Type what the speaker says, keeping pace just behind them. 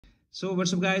So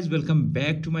what's up guys, welcome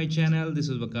back to my channel. This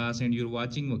is Waqas and you're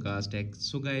watching Waqas Tech.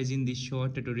 So guys, in this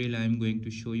short tutorial I'm going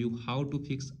to show you how to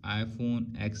fix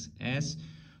iPhone XS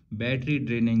battery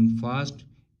draining fast.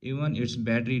 Even its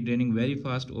battery draining very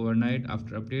fast overnight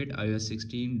after update iOS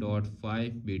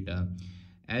 16.5 beta.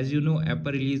 As you know,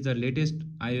 Apple released the latest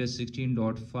iOS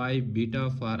 16.5 beta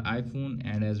for iPhone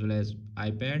and as well as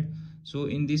iPad. So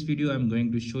in this video I'm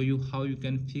going to show you how you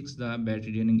can fix the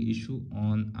battery draining issue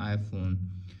on iPhone.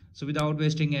 So without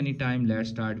wasting any time, let's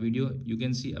start video. You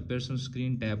can see a person's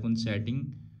screen, tap on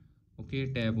setting,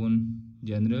 okay, tap on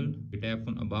general, tap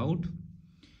on about,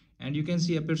 and you can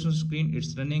see a person's screen.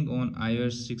 It's running on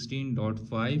iOS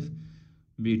 16.5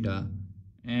 beta.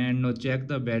 And now check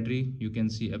the battery. You can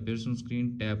see a person's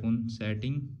screen, tap on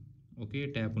setting,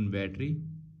 okay, tap on battery.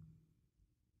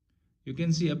 You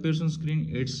can see a person's screen.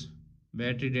 It's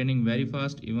battery draining very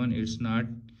fast, even it's not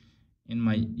in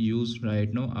my use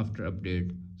right now after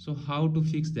update. So how to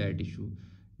fix that issue?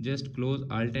 Just close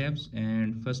all tabs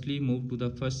and firstly move to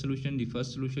the first solution. The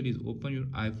first solution is open your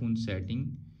iPhone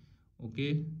setting.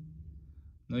 Okay,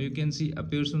 now you can see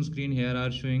appears on screen. Here are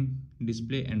showing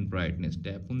display and brightness.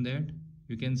 Tap on that.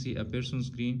 You can see appears on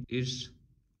screen. Its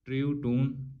true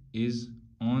tone is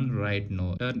on right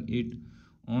now. Turn it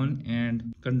on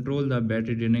and control the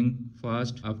battery draining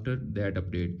fast after that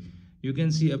update. You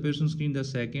can see appears on screen the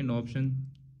second option,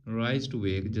 rise to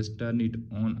wake. Just turn it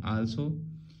on also,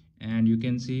 and you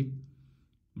can see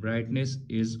brightness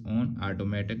is on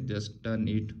automatic. Just turn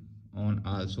it on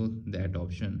also, that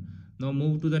option. Now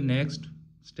move to the next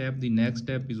step. The next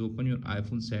step is open your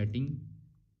iPhone setting,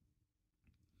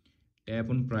 tap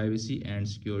on privacy and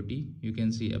security. You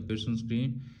can see appears on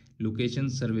screen location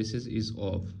services is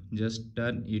off. Just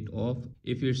turn it off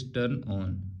if it's turned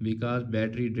on, because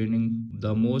battery draining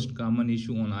the most common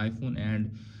issue on iPhone,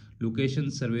 and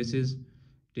location services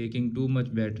taking too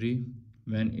much battery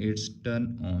when it's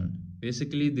turned on.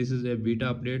 Basically this is a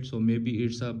beta update, so maybe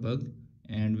it's a bug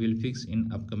and we'll fix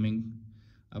in upcoming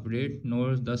update.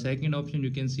 Now the second option,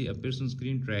 you can see appears on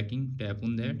screen tracking. Tap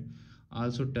on that,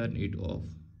 also turn it off.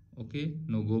 Okay,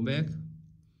 now go back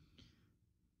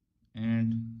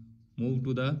and move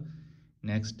to the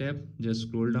next step. Just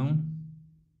scroll down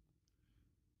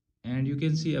and you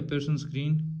can see appears on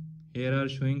screen. Here are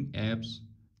showing apps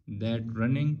that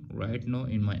running right now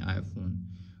in my iPhone.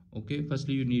 Okay,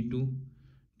 firstly you need to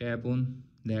tap on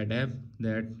that app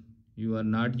that you are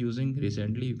not using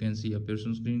recently. You can see appears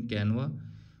on screen Canva.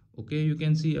 Okay, you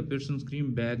can see appears on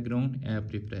screen background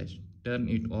app refresh. Turn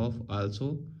it off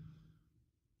also.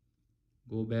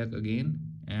 Go back again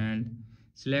and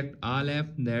select all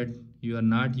apps that you are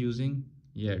not using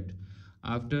yet.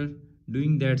 After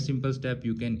doing that simple step,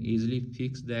 you can easily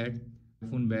fix that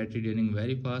iPhone battery draining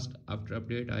very fast after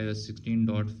update iOS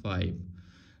 16.5.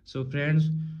 So friends,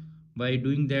 by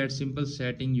doing that simple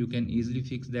setting, you can easily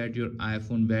fix that your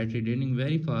iPhone battery draining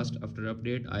very fast after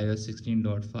update iOS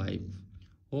 16.5.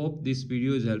 Hope this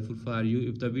video is helpful for you.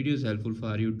 If the video is helpful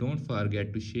for you, don't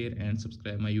forget to share and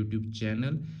subscribe my YouTube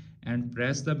channel and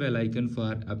press the bell icon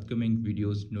for upcoming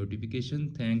videos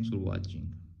notification. Thanks for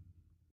watching.